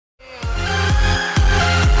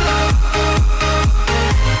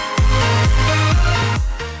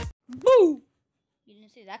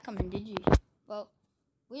that coming, did you? Well,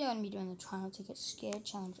 we are going to be doing the Try Not to Get Scared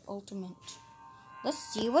Challenge Ultimate. Let's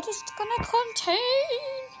see what it's going to contain.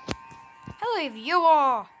 Hello,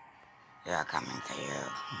 viewer. We are coming for you.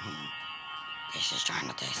 This is Try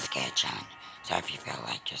Not to Get Scared Challenge. So if you feel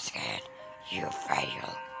like you're scared, you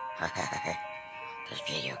fail. This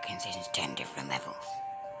video contains 10 different levels.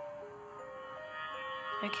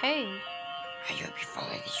 Okay. I hope you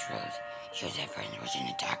follow these rules. Use headphones watching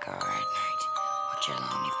the dark or at night. Watch it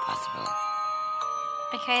alone if possible.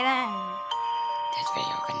 Okay then. This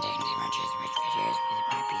video contains images which videos which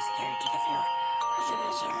might be scary to the viewer.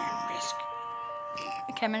 Prejudice and risk.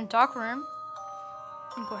 Okay, I'm in a dark room.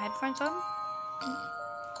 Go headphones on.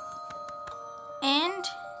 And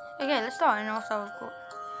okay, let's start. And also, of course,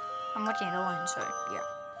 I'm watching it alone, so yeah.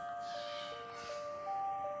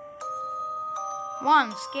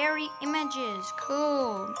 1. Scary images.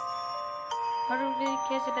 Cool. I don't really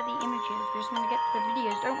care about the images. We just want to get to the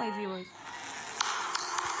videos, don't we, viewers?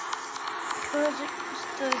 Because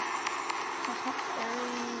it's not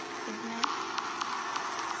scary, isn't it?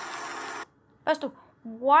 First of all,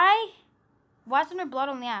 why is there no blood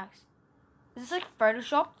on the axe? Is this like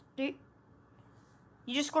Photoshop, dude?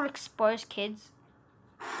 You just got exposed kids.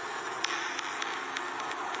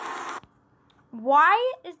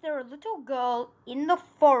 Why is there a little girl in the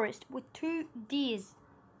forest with 2 deers?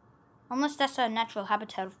 Unless that's her natural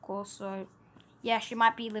habitat, of course. So, yeah, she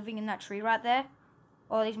might be living in that tree right there.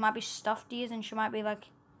 Or these might be stuffed deers, and she might be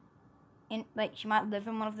she might live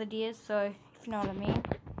in one of the deers. So, if you know what I mean.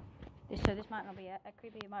 So this might not be a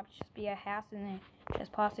creepy. It might just be a house, and they're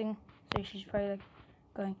just passing. So she's probably like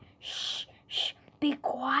going, shh, shh, be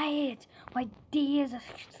quiet. My deers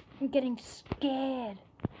are getting scared.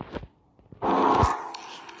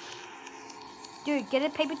 Dude, get a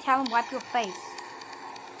paper towel and wipe your face.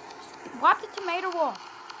 Wipe the tomato off.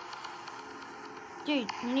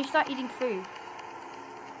 Dude, you need to start eating food.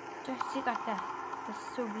 Don't sit like that.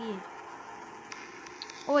 That's so weird.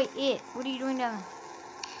 Oh wait, what are you doing down there?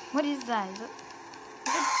 What is that? Is it...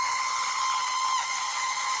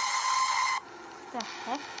 The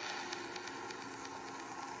heck?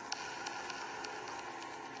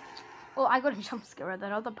 Oh, I got a jump scare at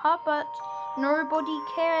that other part, but nobody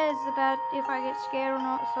cares about if I get scared or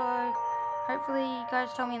not, so hopefully you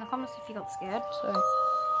guys tell me in the comments if you got scared, so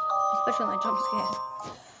especially my jump scare.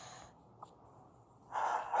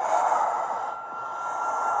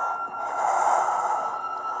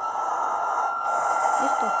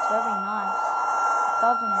 This looks very nice,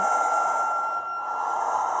 doesn't it?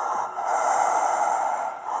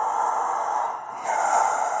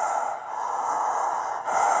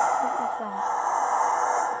 What is that?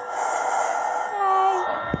 Hello.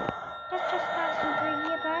 Let's just passing through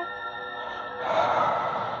here, bro.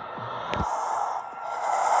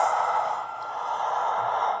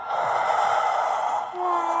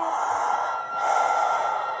 Hello.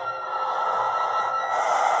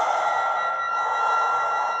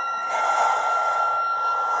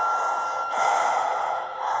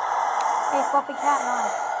 Hey, fluffy cat,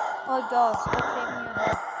 nice. Oh god, stop shaving your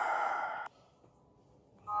head.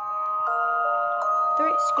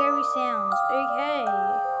 3 scary sounds. Okay.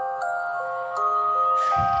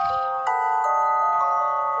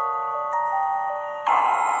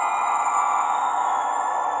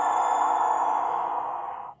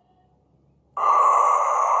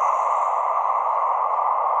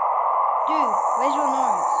 Dude, where's your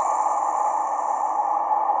nose?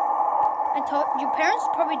 Your parents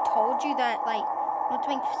probably told you that, like, not to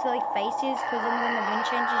make silly faces, because then when the wind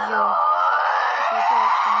changes, your face will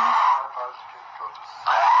change.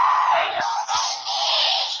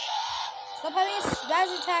 Stop having a spaz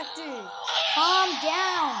attack, dude. Calm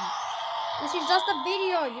down. This is just a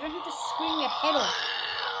video. You don't need to scream your head off.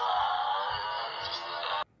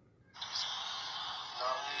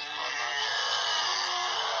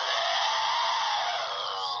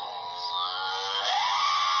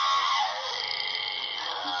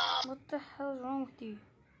 What the hell is wrong with you?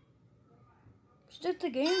 It's just a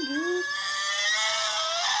game, dude.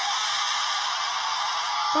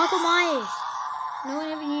 Michael Myers. No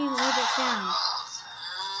one ever knew where that sound.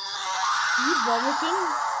 Are you vomiting?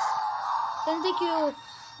 Sounds like you're,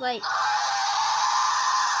 like...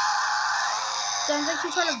 Sounds like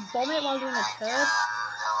you're trying to vomit while doing a turd.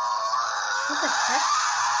 What the heck?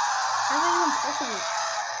 How's that even possible?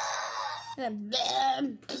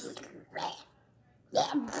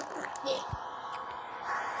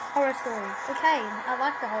 Horror stories. Okay, I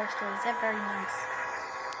like the horror stories. They're very nice.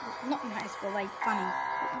 Not nice, but like funny.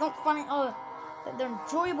 Not funny. Oh, they're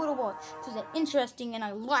enjoyable to watch because they're interesting and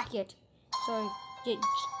I like it. So, yeah,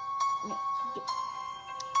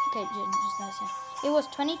 okay, just listen. It was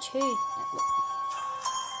 22.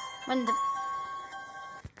 When the...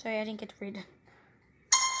 Sorry, I didn't get to read it.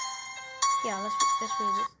 Yeah, let's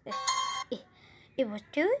read this. It was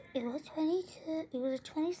 22. It was the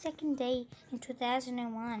 22nd day in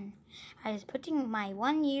 2001. I was putting my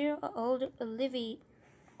 1-year-old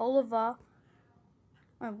Oliver,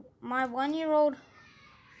 my 1-year-old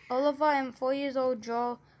Oliver and 4-year-old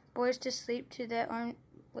Joel boys to sleep to their own.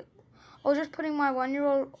 Wait, I was just putting my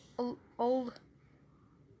 1-year-old old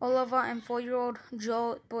Oliver and 4-year-old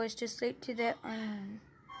Joel boys to sleep to their own room.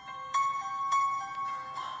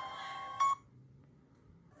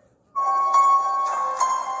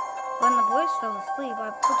 When the boys fell asleep, I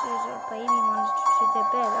put a baby monster to their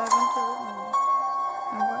bed. I went to the living room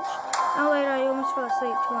and watched. An hour later, I almost fell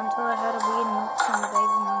asleep too until I heard a weird knock from the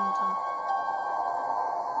baby monitor.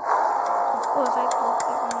 Of course, I thought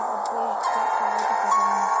that one of the boys dropped a water bottle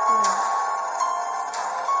on the floor.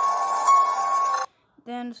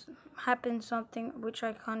 Then happened something which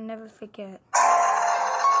I can never forget.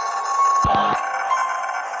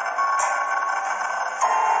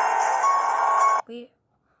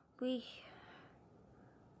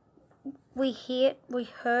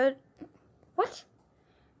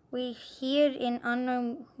 We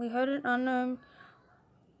heard an unknown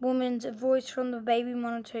woman's voice from the baby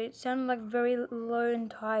monitor. It sounded like very low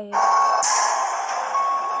and tired.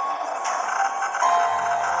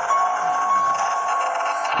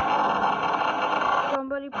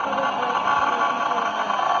 Somebody put a brake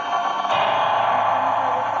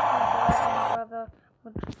on my brother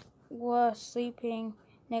were sleeping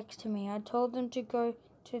next to me. I told them to go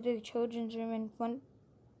to the children's room and went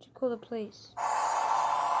to call the police.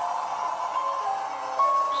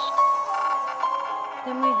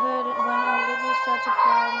 Then we heard it when Olivia started to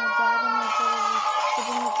cry. My dad and my brother were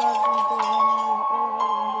sitting in the garden door when we all heard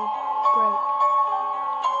a window break.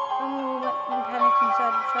 Then we all went in panic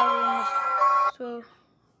inside the travel room.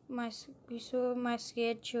 We saw my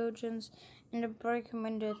scared children in a broken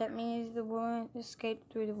window. That means the woman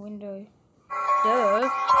escaped through the window. Duh.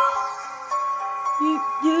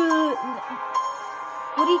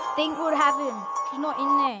 What do you think would happen? She's not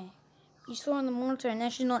in there. You saw her on the monitor and now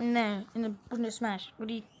she's not in there in the window smash. What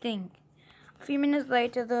do you think? A few minutes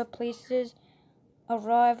later, the police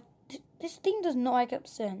arrived. This thing does not make up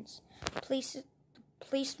sense.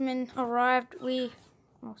 Policemen arrived.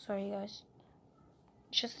 Oh, sorry, guys.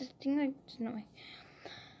 Just this thing that does not make.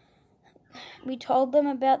 We told them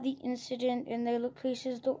about the incident, and the police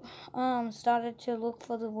started to look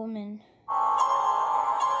for the woman.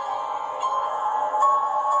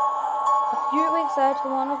 A few weeks later,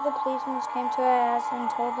 one of the policemen came to our house and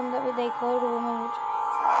told them that they called a woman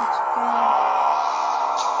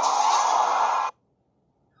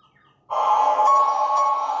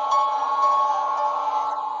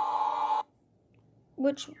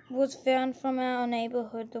which was found from our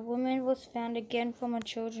neighborhood. The woman was found again from a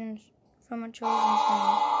children's home.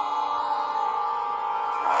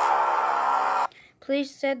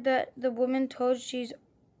 Police said that the woman told she's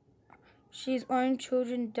own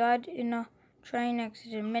children died in a train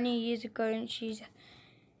accident many years ago, and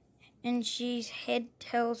she's head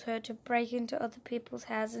tells her to break into other people's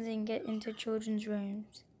houses and get into children's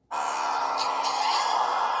rooms.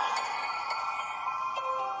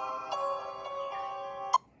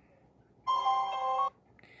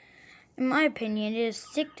 In my opinion, it is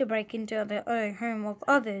sick to break into the home of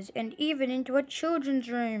others and even into a children's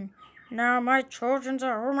room. Now my children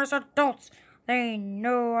are almost adults. They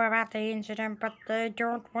know about the incident, but they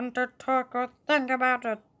don't want to talk or think about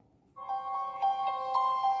it.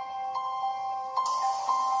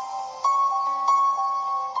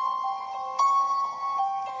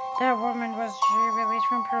 That woman was released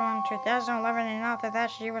from prison in 2011, and after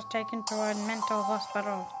that she was taken to a mental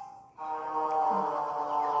hospital.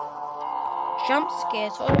 Jump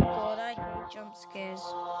scares. Oh god, I hate jump scares.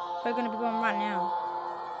 We're gonna be going right now.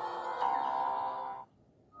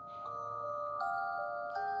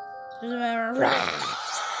 Yeah, I know.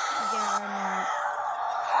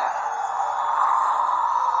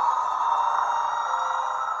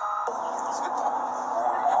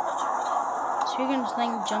 So you're gonna just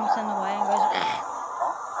think jumps in the way and goes.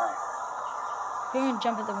 You're gonna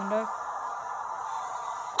jump at the window.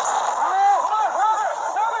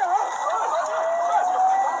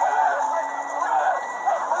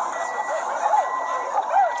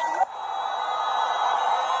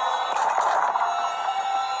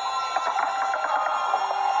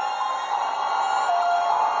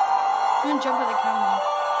 I'm gonna jump at the camera.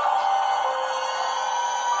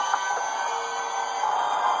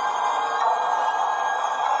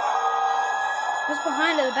 What's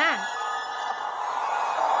behind at the back?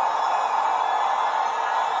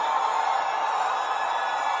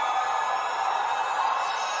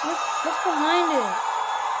 What's behind it?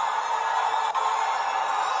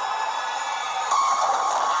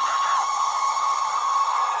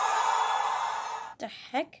 The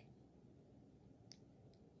heck?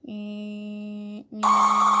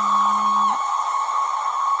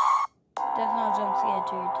 That's not a jump scare,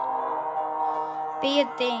 dude.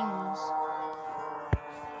 Weird things.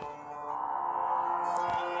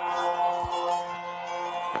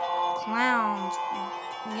 Clowns.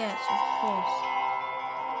 Yes, of course.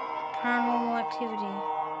 Paranormal activity.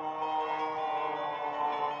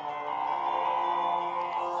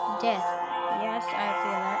 Death. Yes, I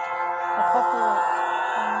feel that. Apocalypse.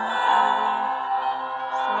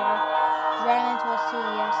 Ran into a sea.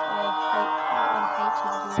 Yes, I hate to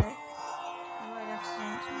do it. Road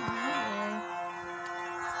accident. No, not really.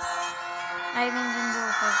 Aliens and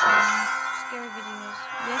UFOs. Scary videos.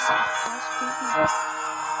 Yes, that's creepy.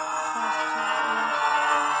 Positive. Yes.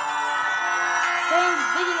 Strange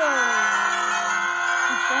videos.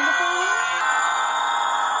 Some stranger things?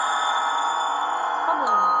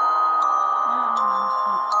 Probably. No, I'm not.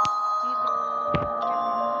 These are...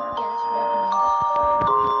 Yeah, that's revenue.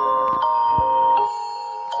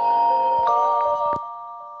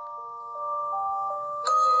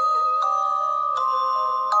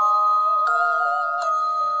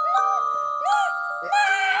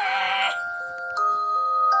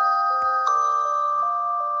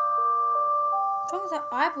 What's wrong with their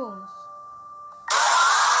eyeballs?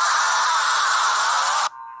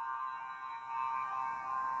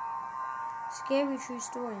 Scary true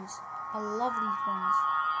stories. I love these ones.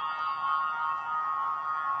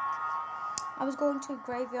 I was going to a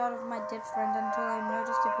graveyard of my dead friend until I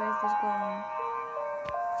noticed the grave was gone.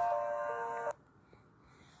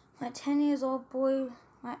 My 10 years old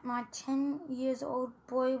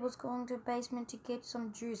boy was going to the basement to get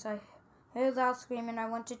some juice. I heard loud screaming. I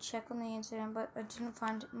went to check on the incident, but I didn't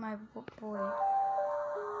find my boy.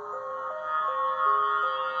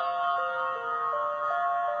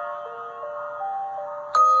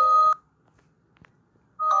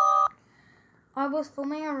 I was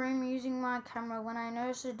filming a room using my camera when I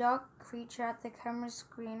noticed a dark creature at the camera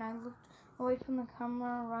screen. I looked away from the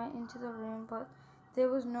camera right into the room, but there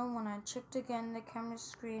was no one. I checked again the camera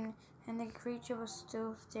screen, and the creature was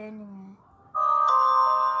still standing there.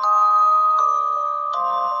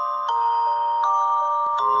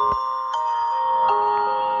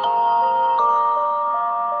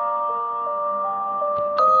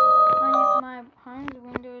 My home's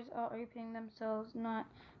windows are opening themselves. Not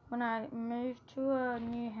when I moved to a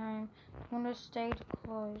new home, windows stayed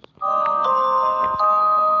closed.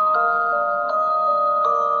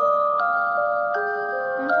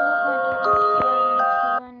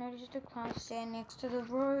 I noticed a clown stand next to the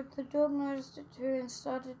road. The dog noticed it too and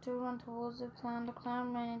started to run towards the clown. The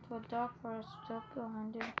clown ran into a dark forest dog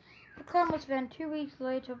behind him. The clown was found 2 weeks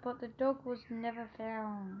later, but the dog was never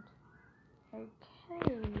found. Okay.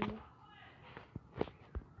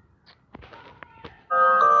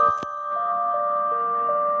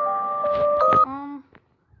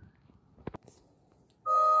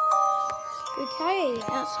 Okay,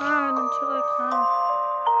 outside until I come.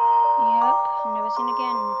 Yep, never seen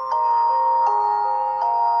again.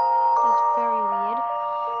 That's very weird.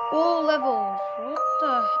 All levels. What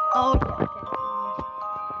the? Oh, okay.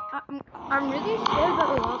 I'm really scared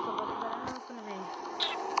about the last level because I don't know what it's gonna be.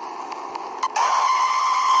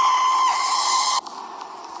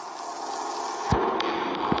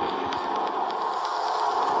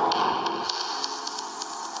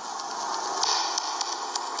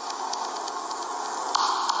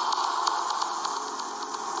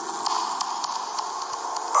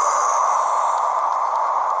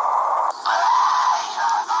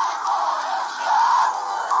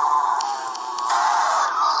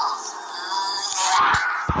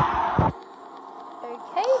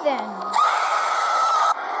 Okay then.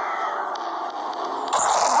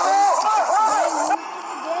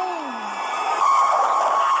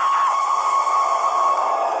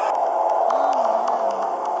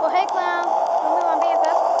 Oh hey clown, come on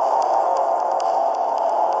BFF.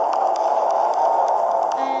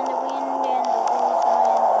 And the wind and the water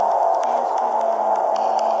and the sandstorm and the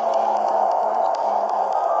band and the ghost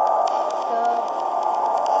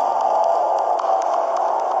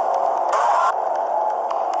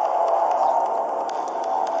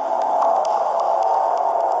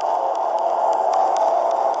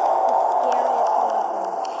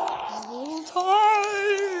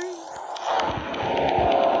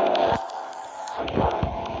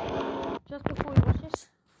just before we watch this,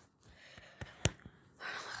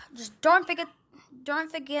 just don't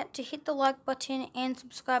forget to hit the like button and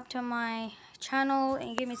subscribe to my channel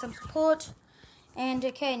and give me some support. And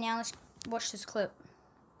okay, now let's watch this clip.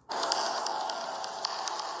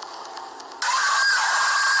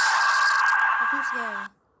 That's scary.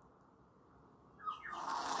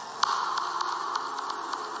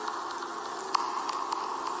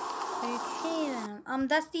 Okay then.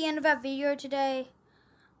 That's the end of our video today.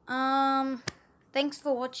 Thanks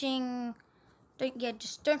for watching.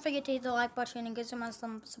 Just don't forget to hit the like button and give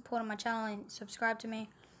some support on my channel and subscribe to me.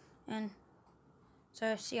 And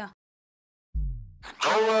so see ya.